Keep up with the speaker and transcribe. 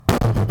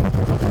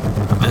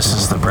This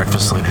is the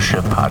Breakfast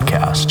Leadership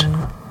Podcast.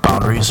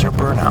 Boundaries or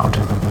burnout,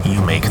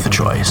 you make the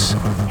choice.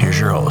 Here's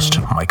your host,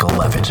 Michael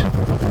Levitt.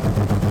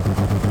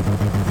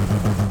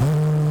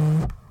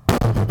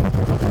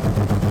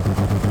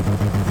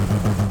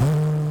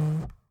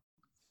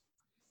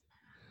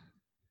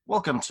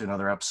 Welcome to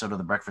another episode of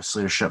the Breakfast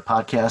Leadership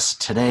Podcast.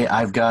 Today,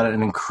 I've got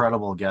an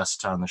incredible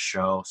guest on the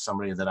show,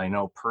 somebody that I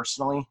know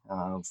personally.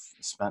 I've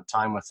spent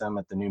time with him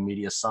at the New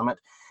Media Summit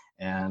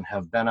and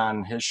have been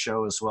on his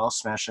show as well,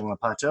 Smashing the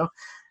Plateau.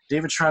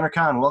 David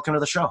Schreiner-Kahn, welcome to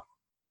the show.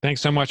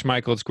 Thanks so much,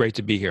 Michael. It's great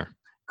to be here.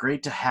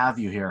 Great to have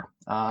you here.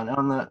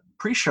 On the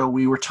pre-show,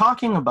 we were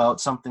talking about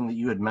something that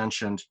you had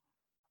mentioned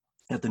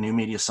at the New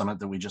Media Summit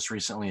that we just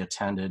recently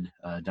attended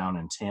down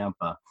in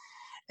Tampa.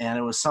 And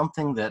it was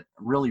something that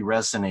really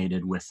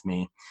resonated with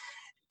me.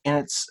 And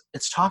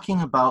it's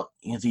talking about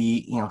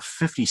the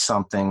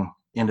 50-something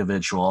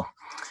individual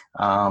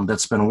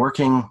that's been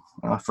working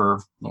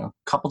for a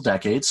couple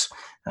decades,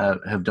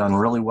 have done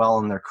really well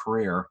in their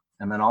career,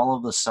 and then all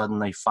of a sudden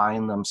they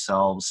find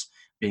themselves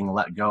being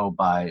let go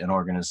by an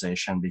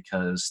organization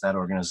because that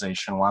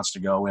organization wants to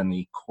go in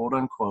the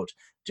quote-unquote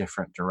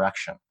different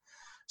direction.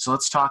 So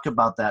let's talk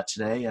about that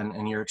today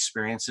and your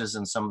experiences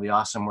and some of the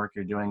awesome work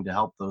you're doing to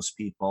help those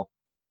people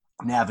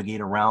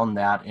navigate around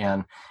that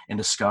and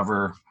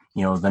discover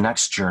the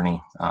next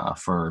journey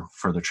for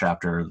the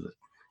chapter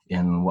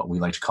in what we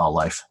like to call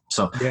life.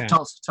 So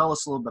tell us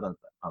a little bit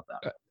about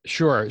that.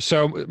 Sure.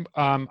 So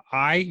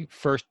I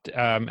first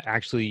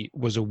actually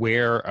was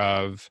aware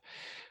of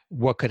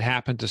what could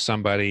happen to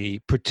somebody,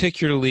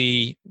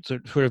 particularly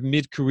sort of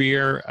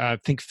mid-career. I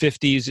think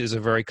 50s is a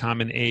very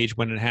common age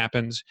when it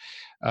happens.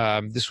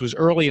 This was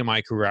early in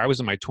my career. I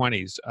was in my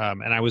 20s,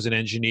 and I was an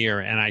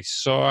engineer, and I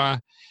saw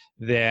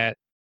that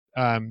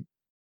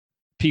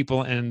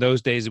people, and in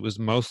those days it was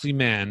mostly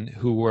men,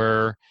 who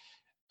were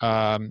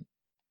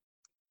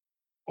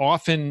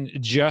often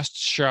just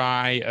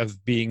shy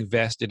of being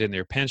vested in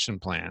their pension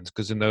plans,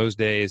 because in those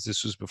days,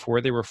 this was before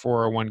there were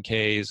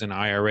 401ks and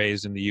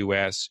IRAs in the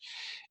US.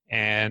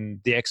 And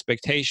the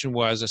expectation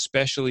was,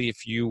 especially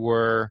if you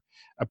were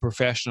a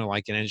professional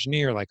like an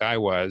engineer, like I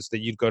was, that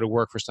you'd go to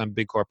work for some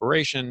big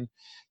corporation,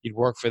 you'd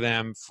work for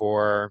them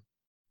for,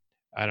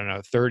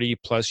 30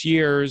 plus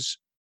years,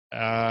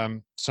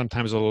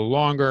 sometimes a little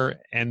longer,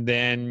 and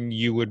then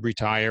you would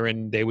retire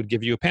and they would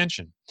give you a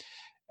pension.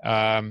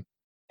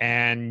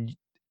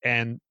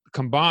 And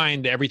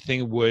combined,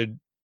 everything would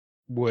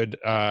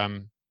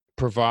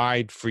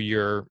provide for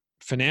your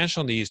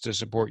financial needs to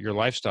support your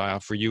lifestyle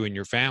for you and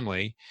your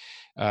family,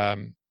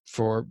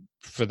 for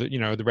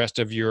the rest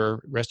of your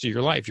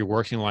life, your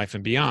working life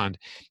and beyond.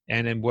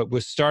 And then what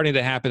was starting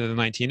to happen in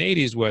the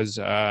 1980s was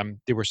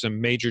there were some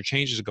major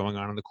changes going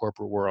on in the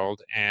corporate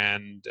world,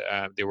 and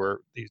there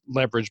were these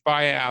leveraged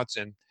buyouts,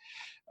 and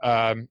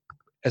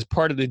as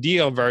part of the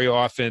deal, very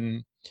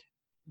often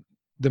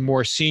the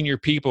more senior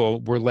people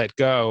were let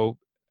go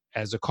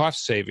as a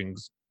cost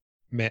savings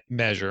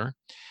measure.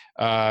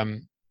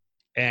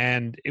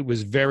 And it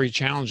was very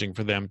challenging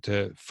for them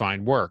to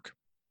find work.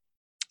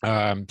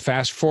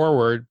 Fast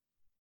forward,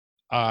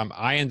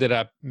 I ended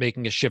up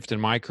making a shift in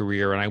my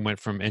career, and I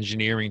went from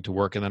engineering to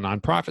work in the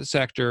nonprofit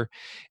sector.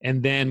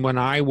 And then when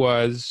I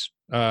was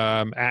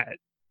at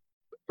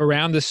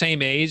around the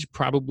same age,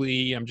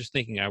 probably, I'm just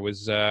thinking,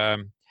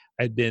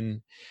 I'd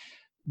been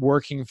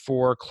working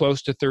for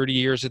close to 30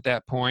 years at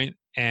that point,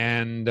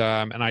 and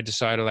I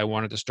decided I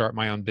wanted to start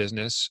my own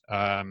business.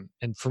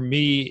 And for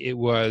me, it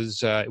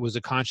was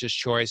a conscious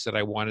choice that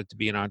I wanted to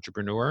be an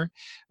entrepreneur.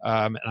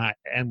 And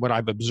what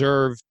I've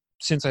observed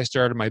since I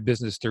started my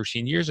business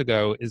 13 years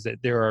ago is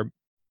that there are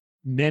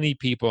many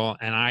people,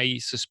 and I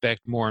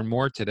suspect more and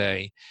more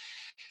today,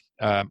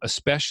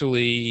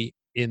 especially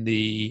in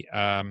the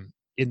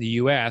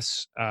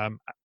U.S.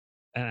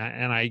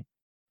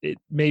 It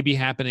may be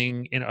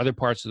happening in other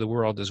parts of the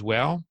world as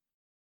well.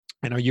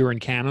 I know you're in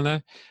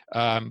Canada,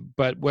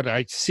 but what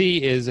I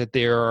see is that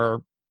there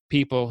are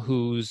people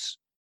who've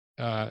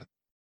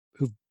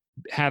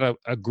had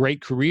a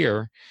great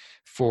career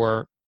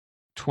for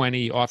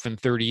 20, often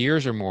 30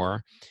 years or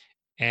more,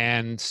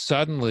 and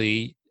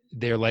suddenly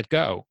they're let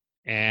go.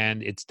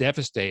 And it's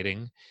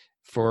devastating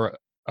for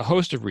a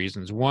host of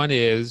reasons. One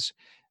is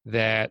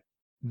that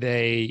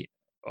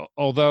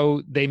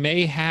although they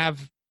may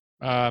have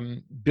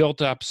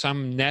built up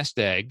some nest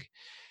egg,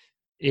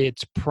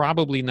 it's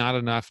probably not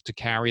enough to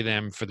carry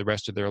them for the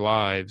rest of their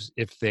lives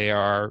if they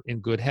are in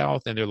good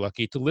health and they're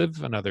lucky to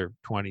live another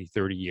 20,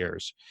 30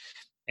 years.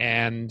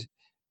 And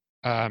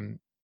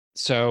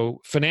so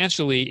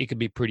financially, it could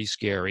be pretty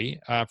scary.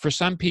 For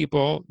some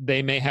people,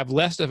 they may have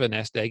less of a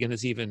nest egg, and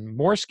it's even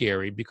more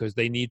scary because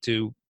they need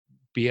to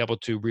be able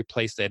to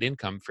replace that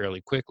income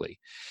fairly quickly.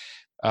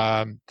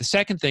 The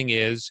second thing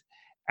is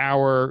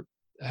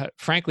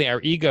frankly,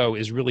 our ego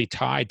is really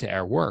tied to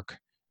our work.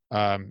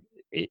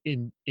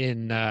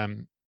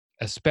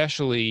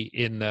 Especially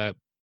in the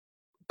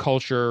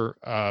culture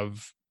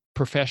of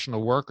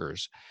professional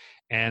workers.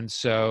 And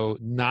so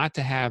not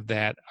to have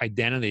that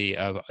identity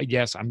of,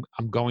 yes, I'm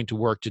going to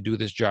work to do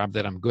this job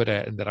that I'm good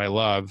at and that I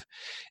love,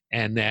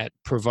 and that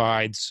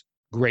provides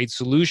great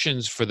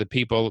solutions for the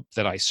people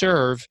that I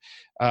serve,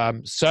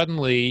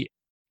 suddenly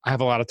I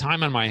have a lot of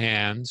time on my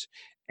hands,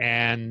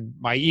 and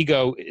my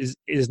ego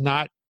is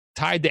not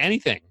tied to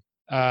anything.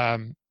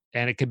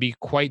 And it can be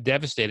quite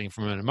devastating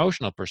from an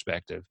emotional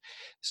perspective.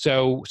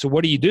 So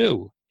what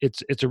do?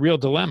 It's a real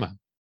dilemma.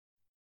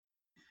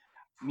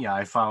 Yeah,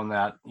 I found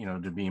that,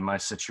 to be my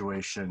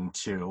situation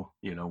too,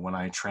 when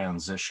I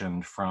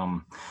transitioned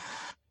from,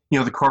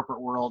 the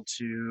corporate world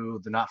to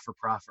the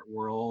not-for-profit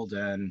world,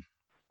 and,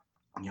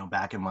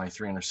 back in my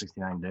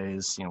 369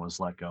 days, was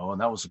let go. And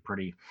that was a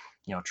pretty,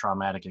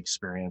 traumatic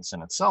experience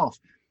in itself.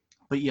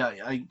 But yeah,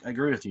 I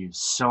agree with you.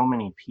 So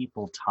many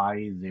people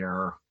tie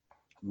their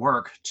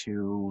work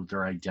to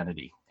their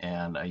identity.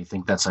 And I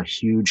think that's a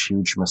huge,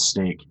 huge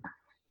mistake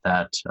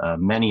that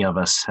many of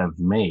us have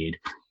made.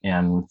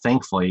 And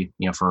thankfully,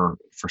 for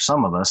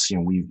some of us,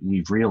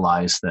 we've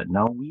realized that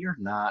no, we are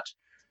not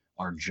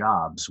our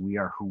jobs. We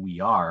are who we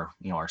are.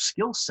 Our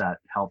skill set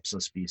helps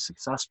us be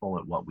successful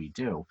at what we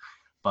do,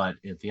 but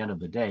at the end of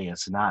the day,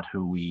 it's not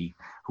who we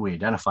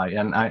identify.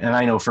 And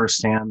I know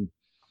firsthand,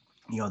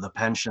 the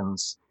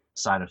pensions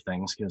side of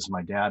things, because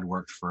my dad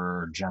worked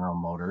for General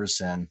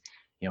Motors, and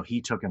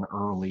he took an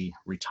early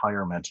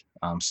retirement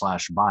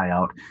slash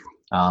buyout,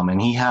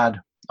 and he had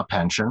a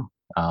pension,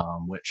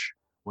 which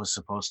was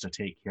supposed to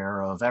take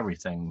care of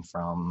everything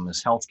from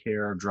his health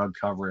care, drug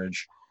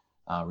coverage,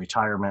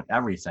 retirement,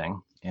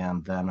 everything.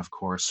 And then, of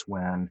course,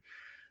 when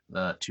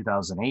the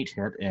 2008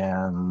 hit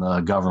and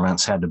the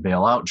governments had to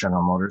bail out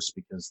General Motors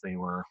because they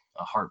were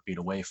a heartbeat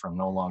away from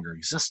no longer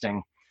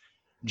existing,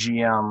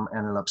 GM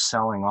ended up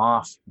selling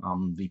off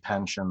the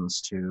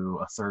pensions to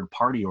a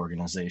third-party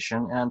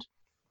organization. And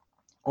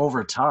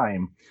over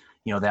time,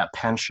 that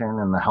pension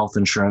and the health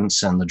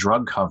insurance and the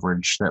drug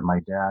coverage that my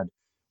dad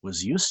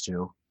was used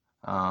to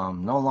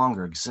no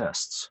longer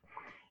exists.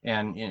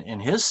 And in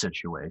his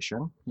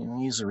situation,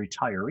 he's a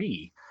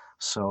retiree,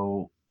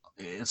 so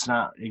it's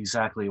not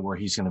exactly where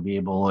he's going to be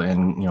able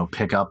and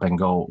pick up and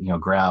go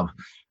grab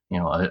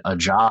a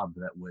job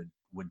that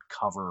would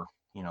cover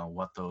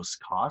what those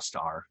costs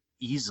are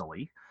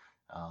easily.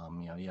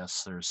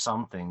 Yes, there's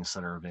some things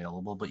that are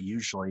available, but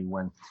usually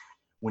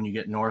when you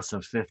get north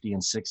of 50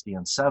 and 60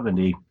 and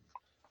 70,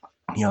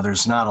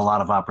 there's not a lot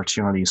of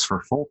opportunities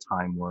for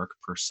full-time work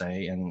per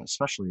se, and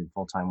especially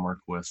full-time work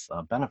with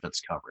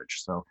benefits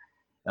coverage. So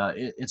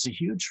it's a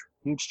huge,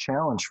 huge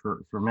challenge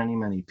for many,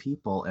 many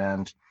people.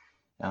 And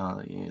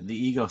the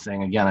ego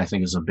thing, again, I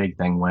think is a big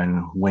thing.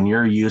 When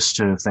you're used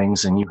to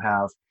things and you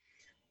have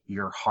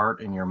your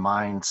heart and your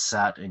mind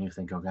set, and you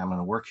think, okay, I'm going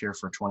to work here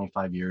for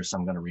 25 years,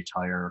 I'm going to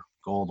retire,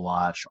 gold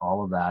watch,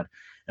 all of that,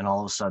 and all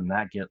of a sudden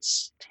that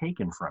gets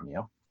taken from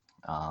you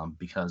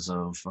because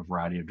of a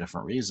variety of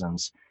different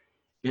reasons.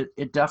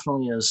 It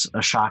definitely is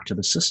a shock to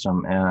the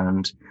system,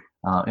 and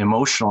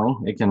emotionally,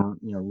 it can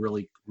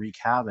really wreak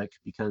havoc,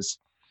 because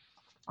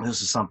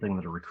this is something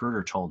that a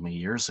recruiter told me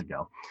years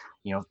ago.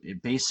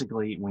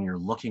 Basically, when you're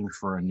looking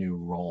for a new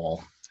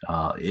role,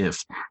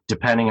 if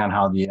depending on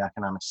how the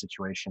economic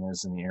situation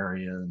is in the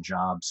area and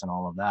jobs and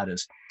all of that,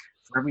 is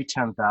for every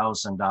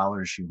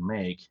 $10,000 you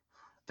make,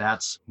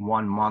 that's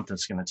 1 month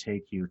it's going to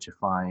take you to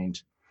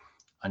find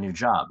a new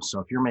job. So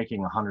if you're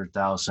making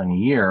 100,000 a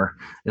year,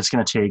 it's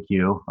going to take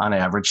you on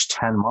average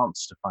 10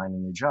 months to find a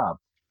new job.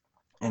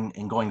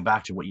 And going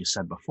back to what you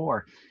said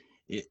before,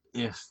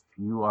 if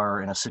you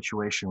are in a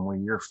situation where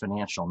your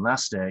financial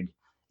nest egg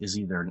is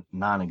either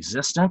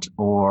non-existent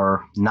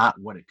or not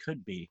what it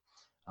could be,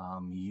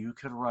 you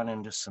could run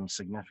into some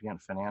significant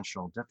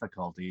financial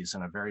difficulties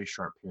in a very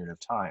short period of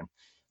time.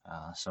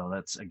 So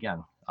that's,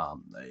 again,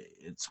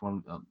 it's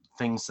one of the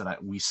things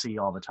that we see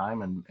all the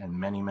time, and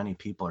many, many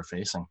people are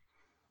facing.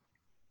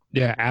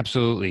 Yeah,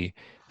 absolutely.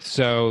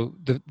 So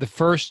the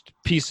first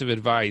piece of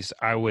advice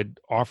I would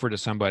offer to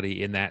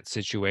somebody in that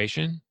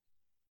situation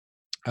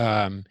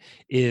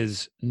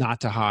is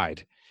not to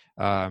hide,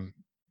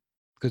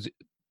 because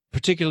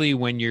particularly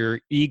when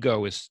your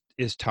ego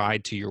is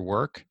tied to your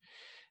work,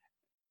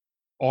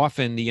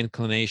 often the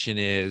inclination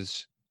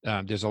is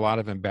there's a lot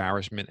of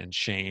embarrassment and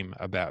shame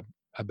about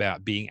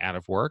being out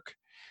of work,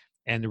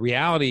 and the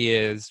reality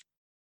is,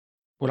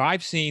 what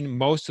I've seen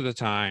most of the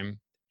time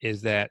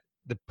is that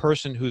the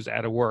person who's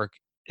out of work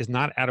is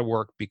not out of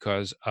work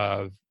because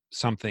of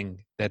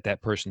something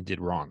that person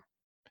did wrong.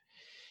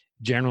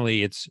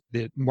 Generally, it's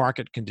the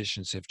market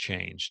conditions have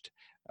changed.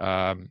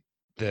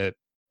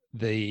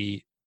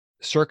 The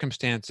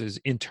circumstances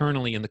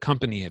internally in the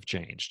company have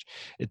changed.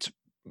 It's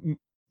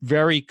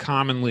very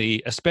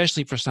commonly,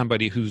 especially for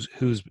somebody who's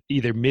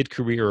either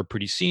mid-career or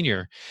pretty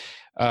senior,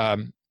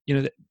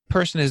 the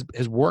person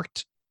has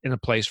worked in a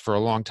place for a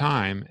long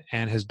time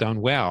and has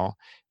done well.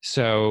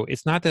 So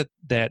it's not that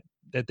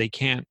they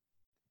can't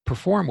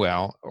perform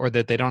well or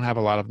that they don't have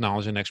a lot of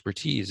knowledge and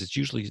expertise. It's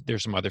usually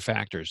there's some other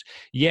factors.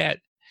 Yet,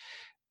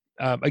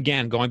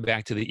 again, going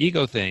back to the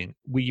ego thing,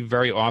 we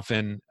very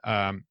often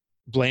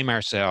blame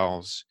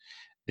ourselves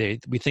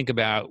We think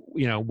about,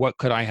 what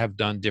could I have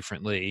done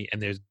differently?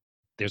 And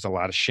there's a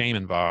lot of shame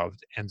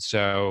involved. And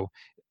so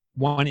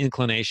one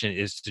inclination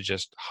is to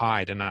just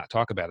hide and not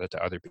talk about it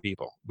to other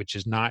people, which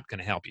is not going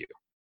to help you.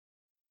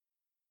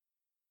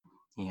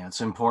 Yeah,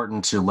 it's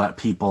important to let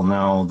people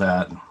know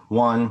that,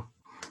 one,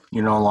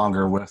 you're no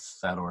longer with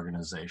that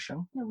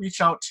organization. You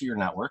reach out to your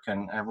network,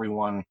 and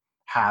everyone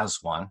has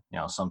one.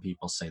 Some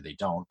people say they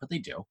don't, but they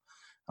do.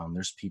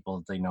 There's people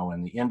that they know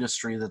in the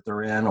industry that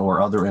they're in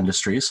or other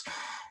industries,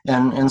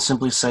 and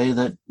simply say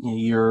that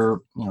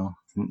you're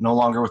no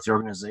longer with the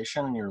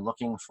organization and you're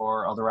looking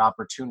for other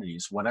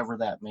opportunities, whatever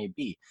that may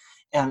be.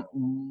 And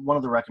one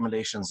of the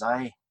recommendations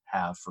I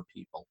have for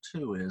people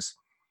too is,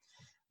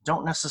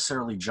 don't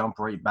necessarily jump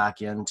right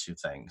back into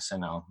things.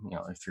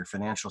 If your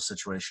financial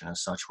situation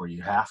is such where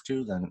you have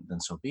to, then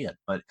so be it.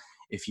 But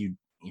if you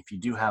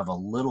do have a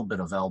little bit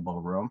of elbow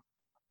room,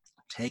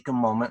 take a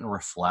moment and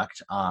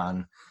reflect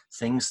on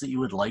things that you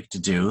would like to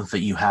do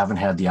that you haven't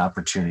had the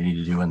opportunity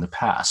to do in the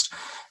past.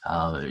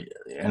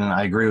 And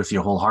I agree with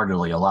you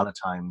wholeheartedly. A lot of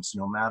times,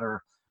 no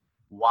matter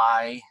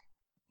why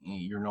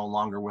you're no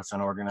longer with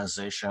an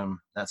organization,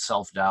 that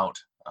self-doubt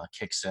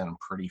kicks in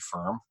pretty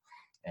firm,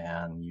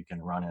 and you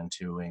can run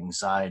into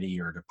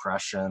anxiety or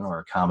depression or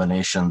a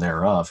combination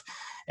thereof,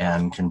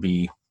 and can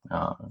be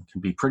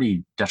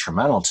pretty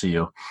detrimental to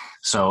you.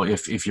 So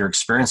if you're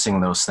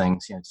experiencing those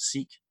things,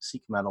 seek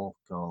medical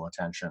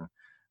attention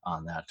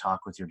on that.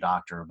 Talk with your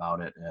doctor about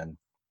it, and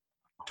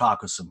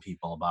talk with some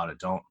people about it.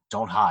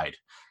 Don't hide,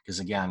 because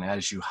again,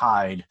 as you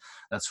hide,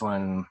 that's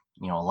when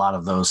a lot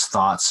of those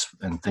thoughts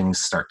and things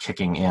start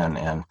kicking in.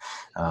 And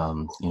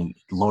you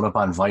load up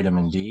on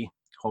vitamin D.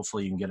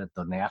 Hopefully you can get it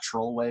the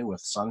natural way with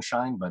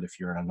sunshine, but if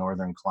you're in a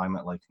northern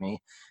climate like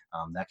me,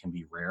 that can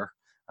be rare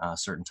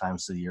certain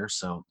times of the year.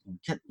 So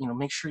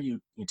make sure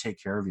you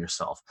take care of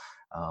yourself,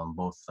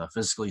 both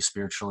physically,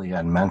 spiritually,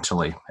 and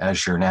mentally,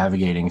 as you're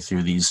navigating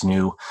through these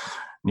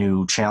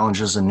new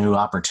challenges and new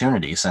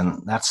opportunities.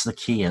 And that's the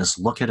key, is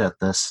look at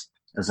this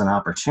as an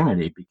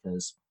opportunity,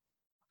 because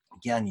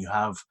again, you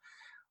have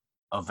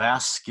a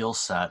vast skill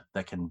set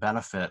that can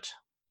benefit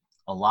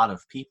a lot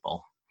of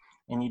people.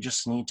 And you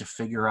just need to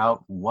figure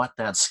out what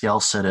that skill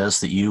set is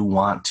that you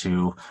want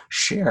to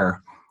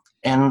share,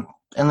 and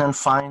then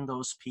find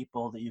those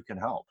people that you can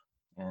help.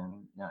 And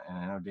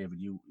I know,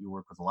 David, you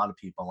work with a lot of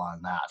people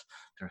on that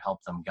to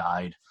help them,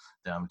 guide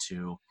them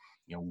to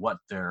what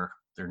their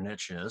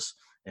niche is,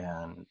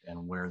 and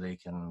where they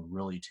can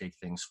really take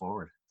things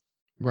forward.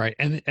 Right.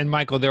 And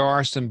Michael, there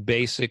are some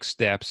basic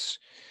steps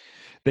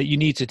that you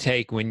need to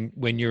take when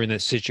you're in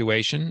this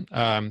situation.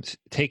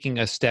 Taking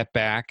a step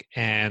back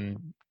and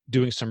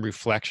doing some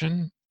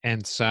reflection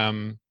and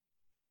some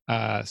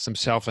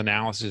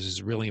self-analysis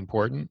is really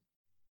important.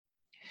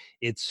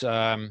 It's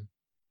one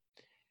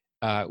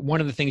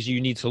of the things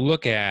you need to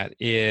look at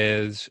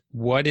is,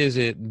 what is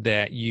it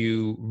that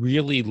you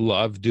really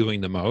love doing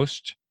the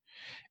most,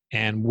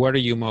 and what are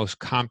you most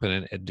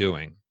competent at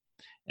doing?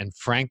 And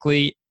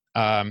frankly,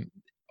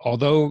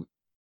 although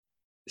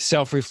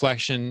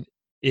self-reflection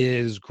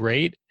is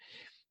great,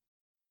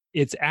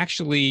 it's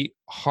actually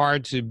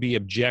hard to be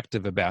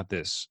objective about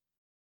this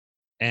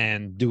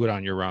and do it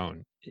on your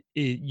own.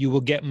 You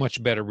will get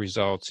much better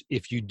results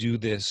if you do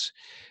this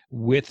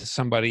with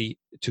somebody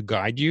to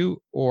guide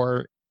you,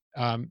 or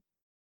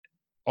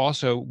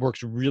also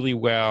works really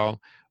well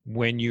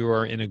when you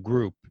are in a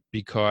group,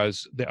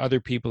 because the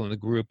other people in the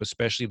group,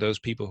 especially those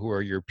people who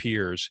are your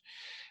peers,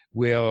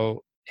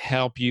 will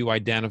help you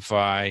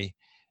identify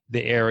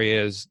the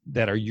areas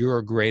that are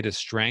your greatest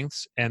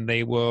strengths, and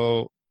they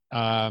will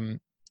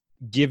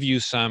give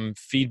you some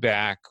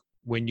feedback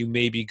when you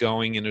may be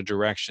going in a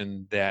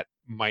direction that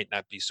might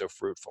not be so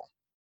fruitful.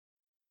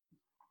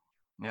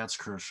 Yeah, it's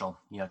crucial.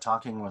 Yeah,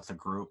 talking with a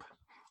group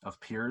of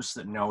peers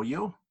that know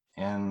you,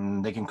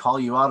 and they can call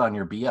you out on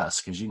your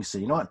BS, because you can say,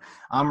 you know what,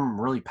 I'm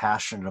really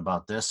passionate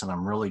about this and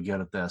I'm really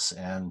good at this.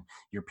 And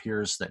your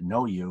peers that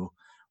know you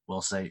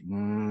will say,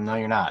 no,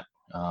 you're not.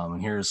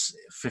 And here's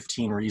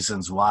 15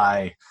 reasons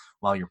why,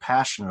 while you're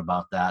passionate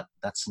about that,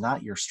 that's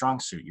not your strong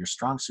suit. Your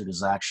strong suit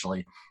is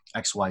actually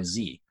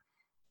XYZ.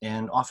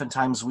 And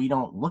oftentimes we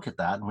don't look at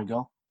that and we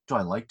go, do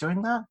I like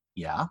doing that?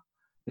 Yeah.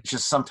 It's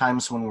just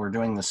sometimes when we're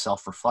doing this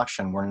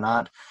self-reflection, we're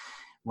not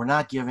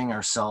giving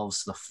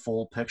ourselves the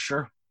full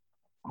picture.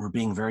 We're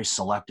being very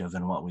selective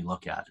in what we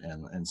look at.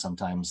 And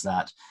sometimes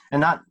that,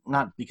 and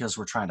not because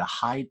we're trying to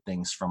hide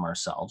things from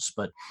ourselves,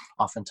 but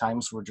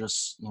oftentimes we're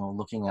just,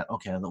 looking at,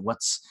 okay,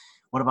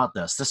 what about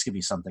this? This could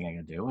be something I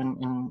could do.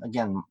 And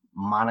again,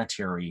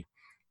 monetary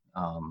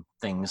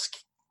things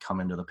come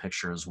into the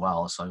picture as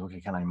well. It's like, okay,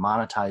 can I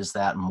monetize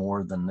that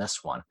more than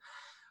this one?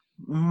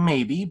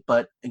 Maybe,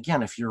 but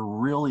again, if you're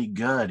really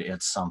good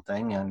at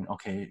something, and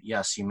okay,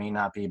 yes, you may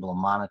not be able to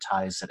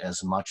monetize it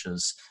as much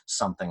as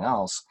something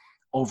else,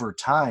 over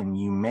time,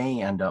 you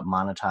may end up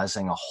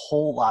monetizing a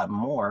whole lot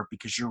more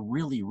because you're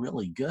really,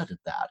 really good at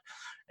that.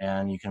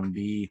 And you can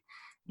be,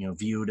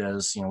 viewed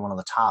as, one of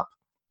the top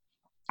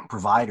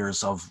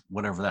providers of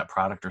whatever that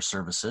product or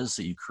service is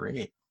that you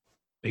create.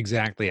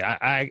 Exactly.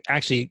 I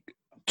actually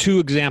two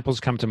examples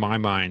come to my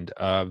mind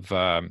of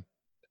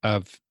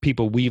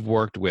people we've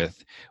worked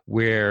with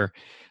where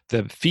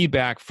the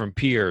feedback from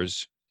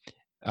peers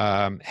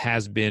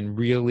has been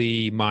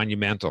really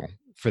monumental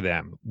for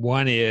them.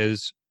 One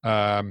is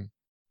a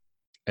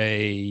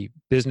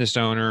business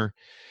owner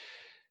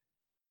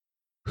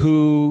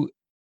who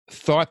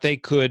thought they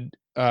could,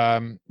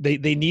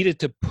 they needed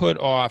to put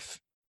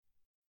off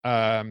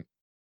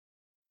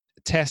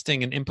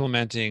testing and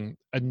implementing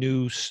a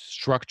new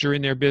structure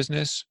in their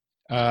business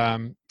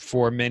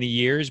for many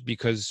years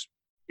because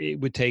it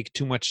would take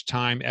too much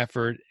time,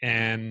 effort,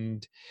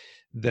 and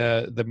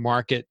the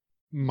market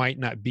might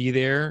not be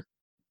there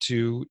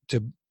to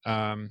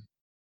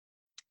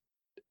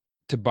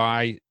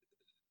buy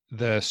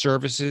the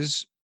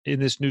services in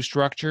this new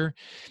structure.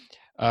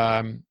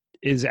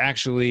 Is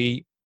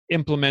actually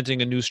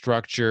implementing a new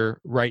structure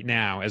right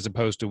now as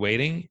opposed to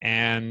waiting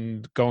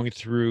and going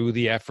through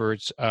the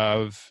efforts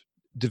of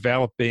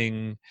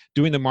doing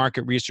the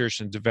market research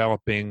and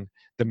developing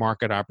the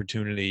market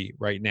opportunity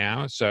right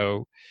now.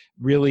 So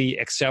really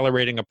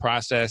accelerating a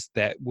process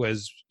that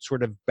was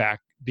sort of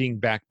being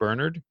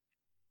backburnered.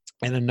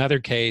 In another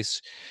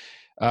case,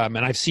 and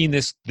I've seen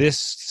this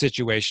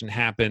situation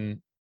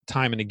happen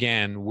time and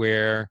again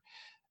where,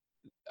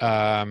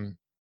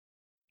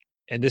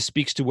 and this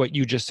speaks to what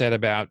you just said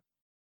about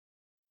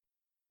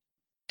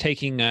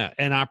taking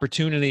an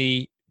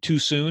opportunity too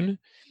soon.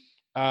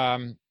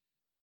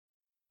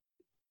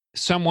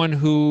 Someone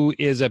who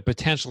is a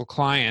potential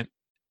client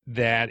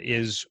that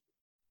is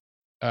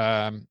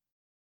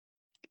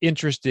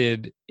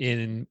interested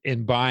in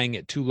buying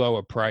at too low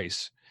a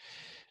price,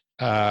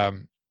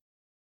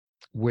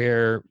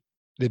 where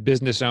the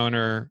business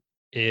owner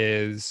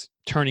is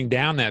turning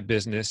down that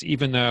business,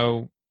 even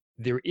though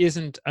there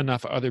isn't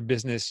enough other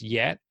business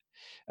yet,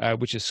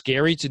 which is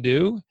scary to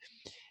do,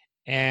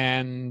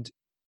 and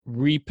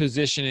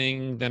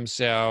repositioning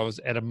themselves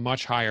at a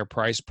much higher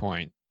price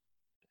point.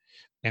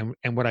 And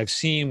what I've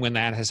seen when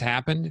that has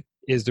happened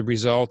is the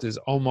result is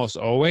almost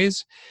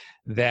always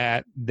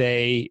that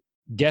they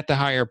get the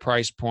higher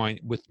price point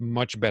with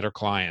much better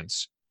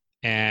clients.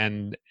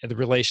 And the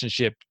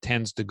relationship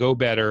tends to go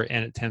better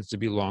and it tends to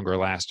be longer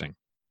lasting.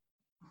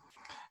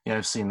 Yeah,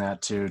 I've seen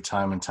that too,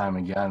 time and time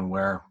again,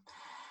 where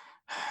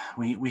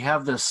we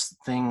have this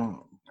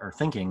thing or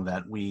thinking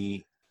that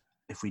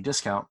if we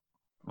discount,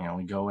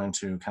 we go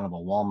into kind of a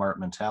Walmart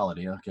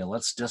mentality. Okay,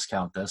 let's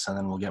discount this and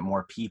then we'll get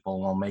more people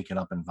and we'll make it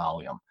up in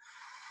volume.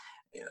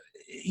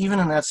 Even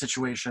in that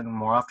situation,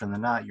 more often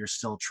than not, you're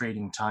still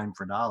trading time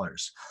for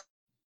dollars.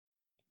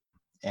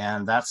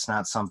 And that's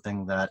not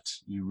something that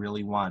you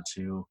really want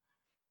to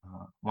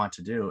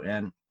do.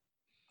 And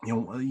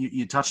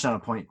you touched on a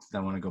point that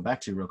I want to go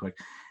back to real quick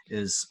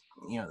is,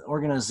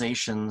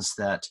 organizations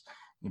that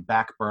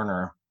back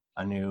burner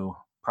a new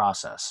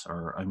process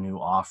or a new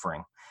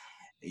offering.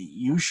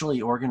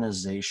 Usually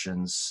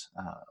organizations,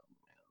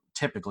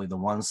 typically the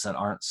ones that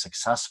aren't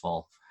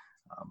successful,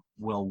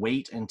 will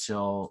wait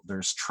until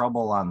there's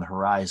trouble on the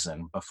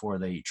horizon before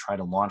they try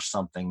to launch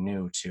something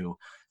new to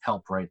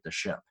help right the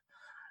ship.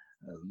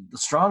 The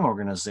strong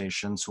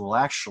organizations will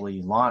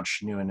actually launch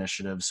new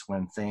initiatives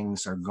when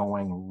things are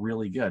going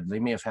really good. They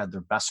may have had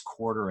their best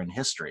quarter in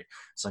history.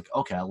 It's like,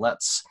 okay,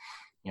 let's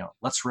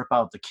rip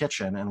out the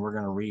kitchen and we're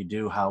going to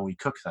redo how we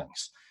cook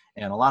things.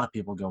 And a lot of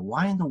people go,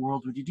 why in the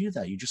world would you do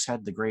that? You just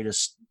had the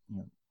greatest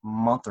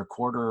month or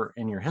quarter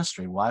in your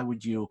history. Why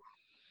would you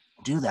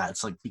do that?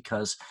 It's like,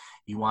 because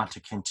you want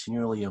to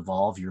continually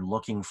evolve. You're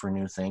looking for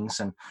new things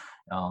and,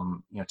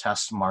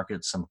 test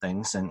market some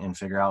things and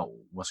figure out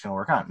what's going to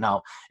work on.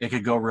 Now, it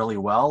could go really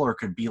well, or it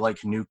could be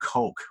like new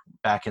Coke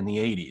back in the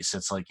 80s.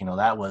 It's like,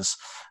 that was,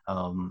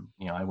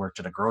 I worked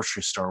at a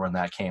grocery store when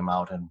that came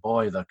out, and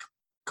boy, the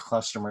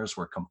customers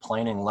were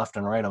complaining left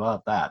and right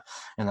about that.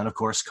 And then, of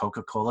course,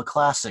 Coca-Cola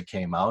Classic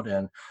came out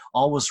and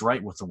all was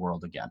right with the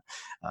world again.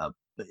 But,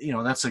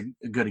 that's a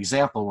good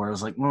example where I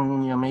was like,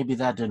 maybe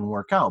that didn't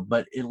work out.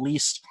 But at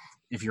least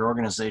if your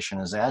organization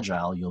is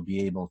agile, you'll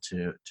be able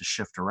to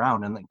shift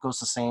around. And it goes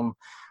the same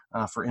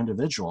for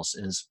individuals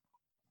is,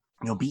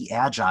 be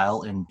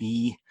agile and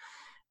be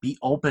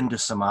open to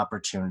some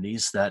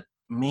opportunities that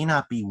may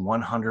not be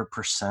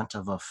 100%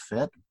 of a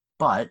fit,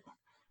 but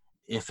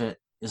if it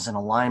is in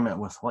alignment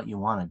with what you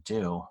want to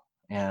do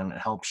and it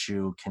helps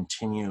you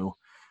continue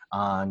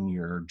on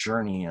your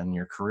journey and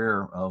your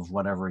career of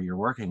whatever you're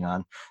working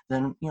on,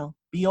 then,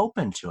 be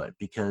open to it,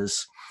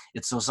 because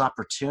it's those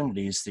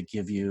opportunities that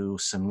give you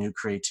some new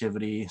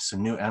creativity,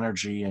 some new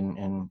energy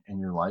in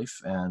your life.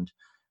 And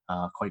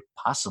quite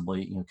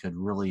possibly you could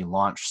really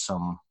launch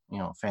some,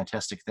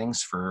 fantastic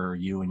things for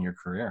you and your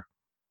career.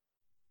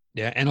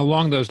 Yeah, and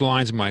along those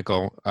lines,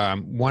 Michael,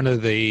 one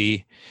of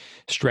the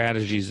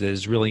strategies that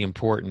is really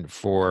important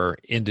for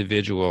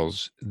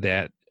individuals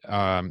that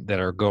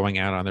are going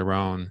out on their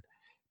own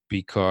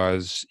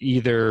because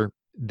either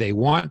they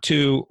want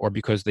to or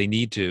because they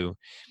need to,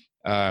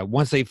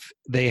 once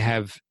they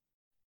have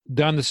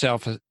done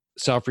the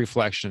self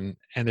reflection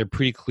and they're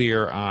pretty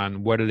clear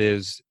on what it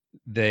is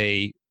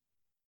they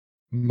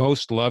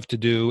most love to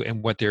do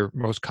and what they're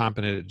most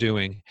competent at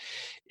doing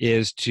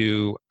is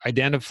to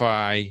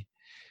identify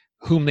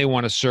whom they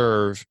want to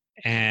serve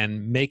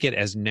and make it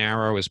as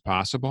narrow as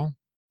possible.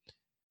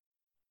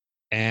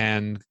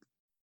 And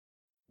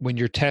when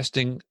you're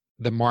testing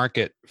the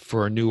market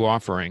for a new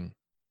offering,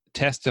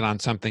 test it on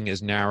something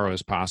as narrow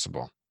as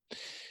possible.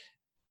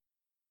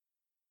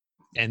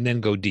 And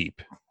then go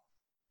deep.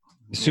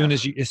 As soon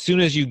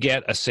as you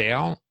get a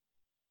sale,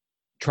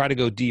 try to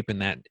go deep in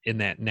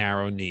that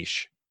narrow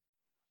niche.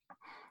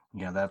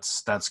 Yeah,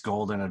 that's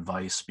golden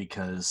advice,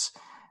 because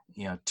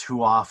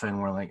too often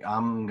we're like,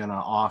 I'm gonna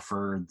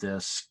offer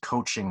this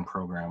coaching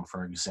program,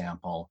 for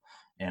example,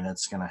 and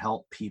it's gonna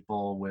help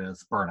people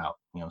with burnout,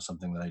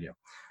 something that I do.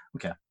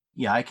 Okay,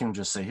 yeah, I can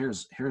just say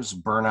here's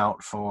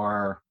burnout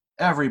for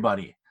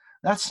everybody.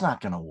 That's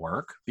not gonna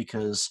work,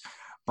 because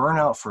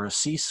burnout for a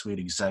C-suite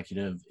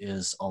executive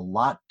is a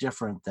lot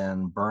different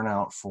than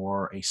burnout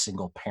for a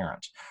single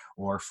parent,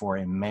 or for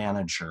a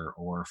manager,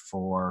 or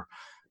for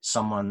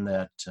someone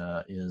that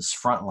is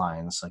front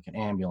lines, like an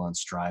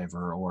ambulance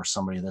driver, or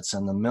somebody that's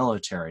in the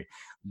military.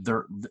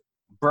 The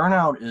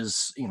burnout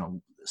is,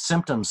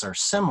 symptoms are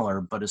similar,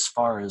 but as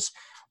far as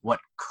what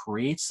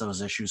creates those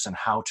issues and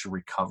how to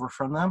recover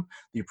from them,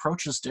 the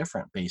approach is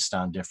different based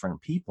on different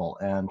people.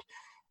 And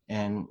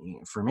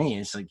for me,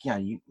 it's like,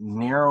 you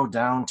narrow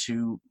down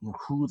to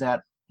who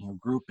that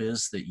group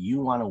is that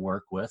you want to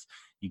work with.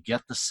 You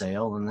get the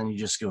sale, and then you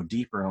just go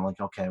deeper and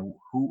like, okay,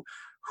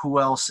 who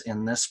else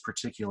in this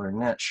particular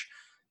niche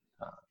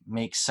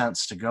makes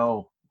sense to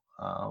go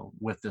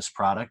with this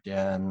product,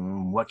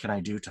 and what can I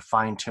do to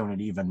fine tune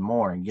it even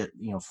more and get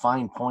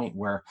fine point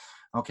where,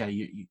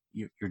 okay,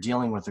 you're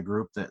dealing with a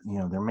group that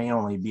there may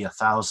only be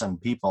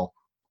 1,000 people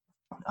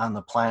on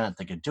the planet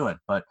that could do it,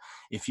 but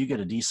if you get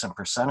a decent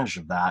percentage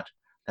of that,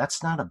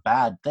 that's not a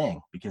bad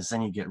thing, because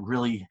then you get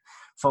really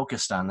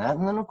focused on that.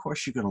 And then of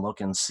course you can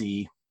look and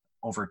see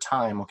over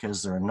time, okay,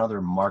 is there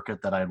another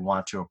market that I'd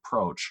want to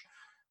approach?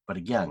 But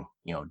again,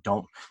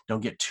 don't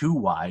get too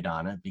wide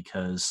on it,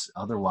 because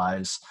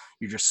otherwise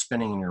you're just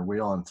spinning your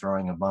wheel and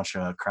throwing a bunch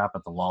of crap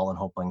at the wall and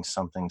hoping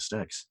something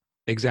sticks.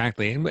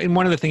 Exactly. And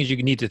one of the things you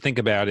need to think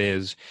about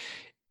is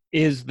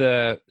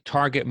the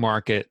target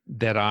market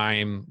that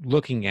I'm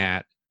looking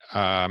at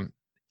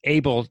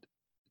able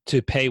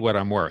to pay what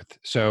I'm worth?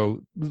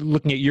 So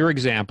looking at your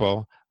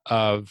example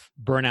of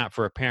burnout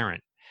for a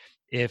parent,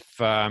 if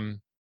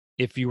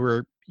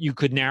you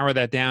could narrow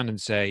that down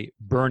and say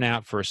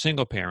burnout for a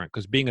single parent,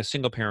 because being a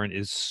single parent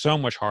is so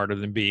much harder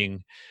than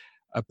being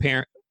a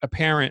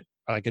parent,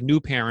 like a new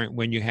parent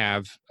when you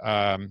have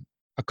a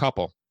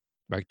couple,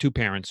 like two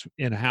parents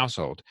in a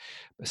household.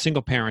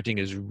 Single parenting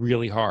is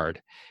really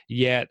hard.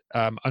 Yet,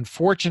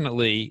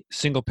 unfortunately,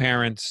 single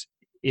parents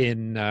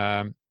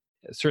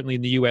certainly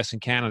in the U.S.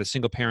 and Canada,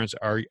 single parents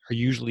are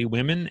usually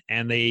women,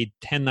 and they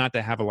tend not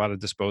to have a lot of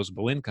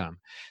disposable income.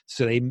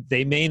 So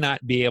they may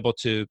not be able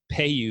to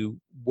pay you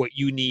what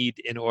you need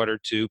in order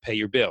to pay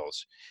your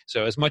bills.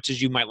 So as much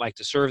as you might like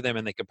to serve them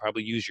and they could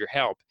probably use your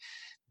help,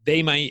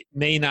 they may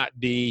not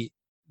be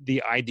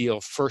the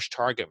ideal first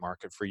target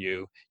market for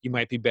you. You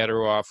might be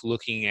better off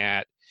looking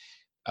at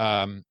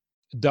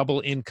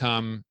double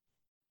income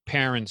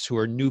parents who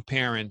are new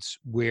parents,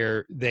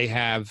 where they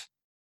have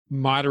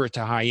moderate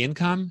to high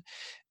income,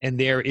 and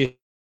there is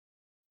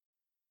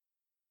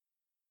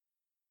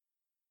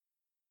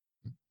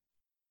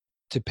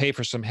to pay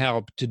for some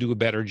help to do a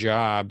better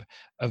job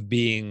of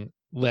being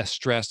less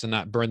stressed and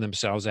not burn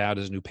themselves out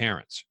as new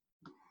parents.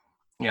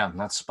 Yeah,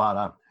 that's spot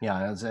on.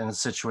 Yeah, it's in a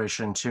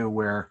situation too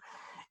where,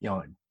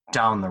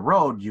 down the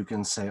road you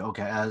can say,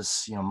 okay,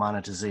 as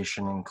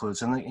monetization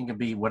includes, and it can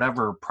be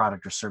whatever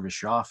product or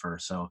service you offer.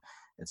 So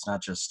it's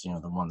not just the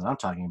one that I'm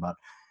talking about,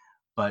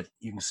 but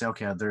you can say,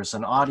 okay, there's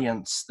an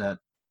audience that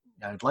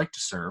I'd like to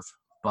serve,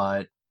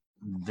 but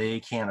they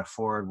can't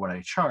afford what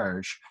I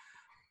charge.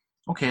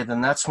 Okay,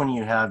 then that's when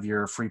you have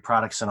your free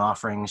products and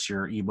offerings,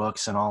 your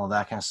ebooks and all of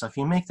that kind of stuff.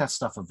 You make that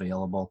stuff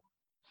available.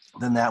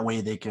 Then that way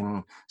they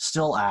can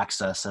still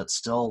access it,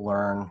 still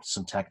learn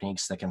some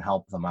techniques that can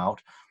help them out.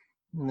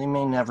 And they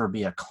may never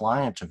be a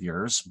client of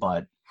yours,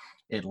 but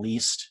at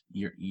least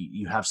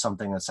you have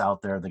something that's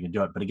out there that can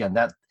do it. But again,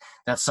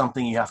 that's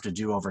something you have to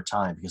do over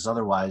time, because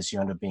otherwise you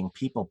end up being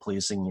people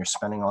pleasing. You're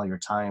spending all your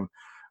time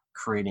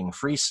creating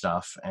free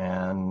stuff.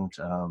 And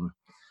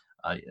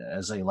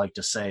as I like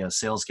to say, a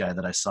sales guy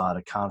that I saw at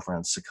a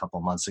conference a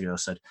couple months ago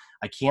said,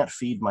 I can't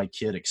feed my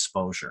kid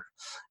exposure.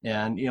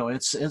 And,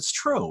 it's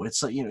true.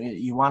 It's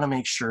you want to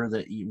make sure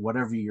that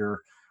whatever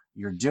you're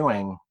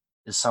doing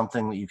is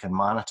something that you can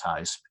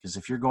monetize, because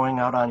if you're going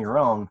out on your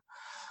own,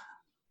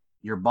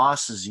 your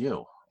boss is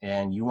you,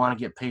 and you want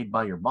to get paid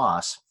by your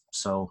boss.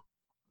 So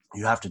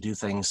you have to do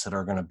things that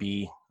are going to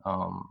be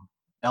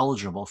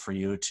eligible for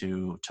you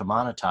to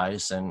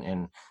monetize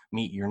and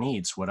meet your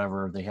needs,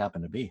 whatever they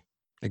happen to be.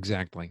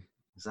 Exactly.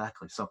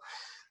 So,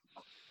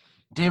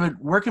 David,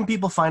 where can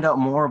people find out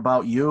more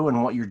about you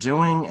and what you're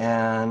doing?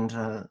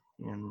 And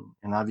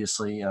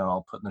obviously,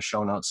 I'll put in the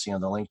show notes, the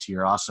link to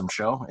your awesome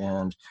show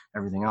and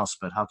everything else.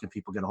 But how can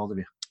people get a hold of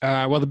you?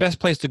 Well, the best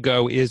place to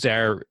go is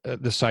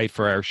the site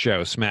for our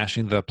show,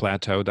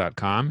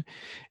 smashingtheplateau.com.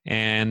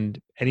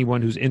 And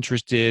anyone who's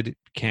interested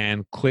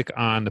can click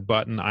on the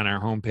button on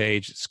our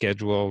homepage,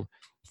 schedule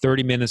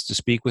 30 minutes to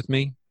speak with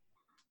me.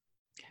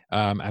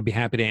 I'd be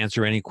happy to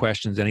answer any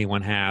questions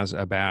anyone has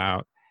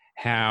about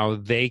how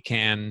they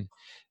can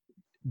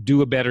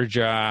do a better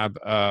job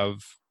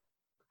of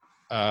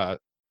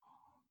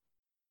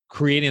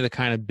creating the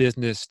kind of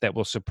business that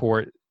will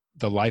support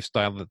the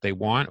lifestyle that they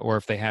want, or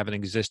if they have an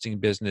existing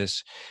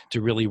business,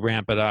 to really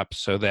ramp it up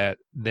so that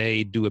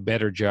they do a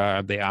better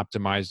job, they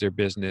optimize their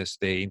business,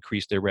 they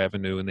increase their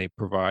revenue, and they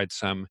provide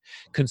some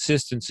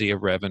consistency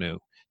of revenue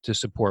to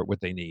support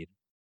what they need.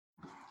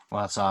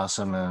 Well, that's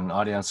awesome. And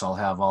audience, I'll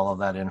have all of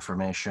that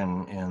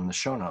information in the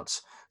show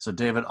notes. So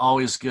David,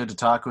 always good to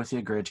talk with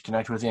you. Great to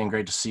connect with you, and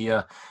great to see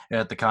you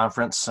at the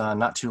conference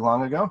not too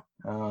long ago.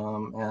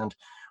 And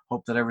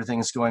hope that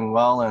everything's going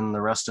well and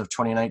the rest of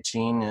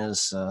 2019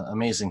 is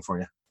amazing for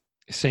you.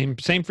 Same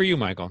for you,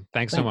 Michael.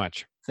 Thanks so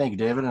much. Thank you,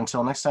 David.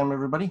 Until next time,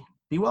 everybody,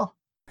 be well.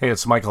 Hey,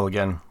 it's Michael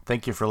again.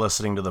 Thank you for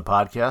listening to the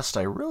podcast.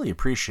 I really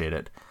appreciate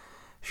it.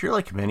 If you're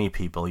like many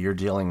people, you're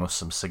dealing with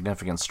some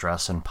significant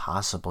stress and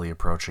possibly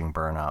approaching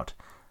burnout.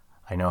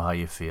 I know how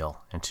you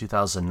feel. In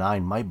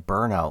 2009, my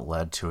burnout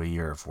led to a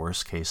year of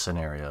worst-case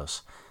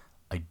scenarios.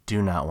 I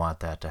do not want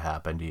that to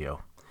happen to you.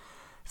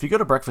 If you go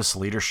to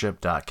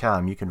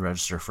breakfastleadership.com, you can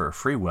register for a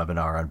free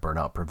webinar on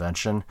burnout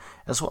prevention,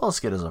 as well as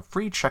get a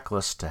free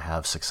checklist to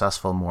have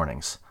successful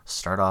mornings.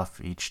 Start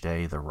off each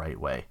day the right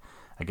way.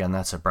 Again,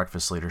 that's at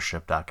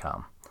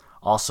breakfastleadership.com.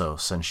 Also,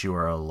 since you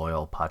are a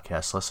loyal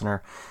podcast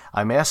listener,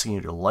 I'm asking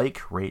you to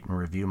like, rate, and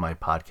review my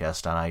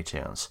podcast on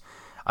iTunes.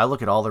 I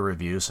look at all the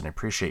reviews and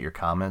appreciate your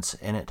comments,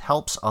 and it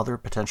helps other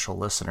potential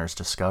listeners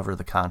discover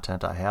the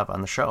content I have on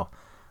the show.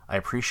 I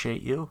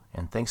appreciate you,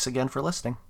 and thanks again for listening.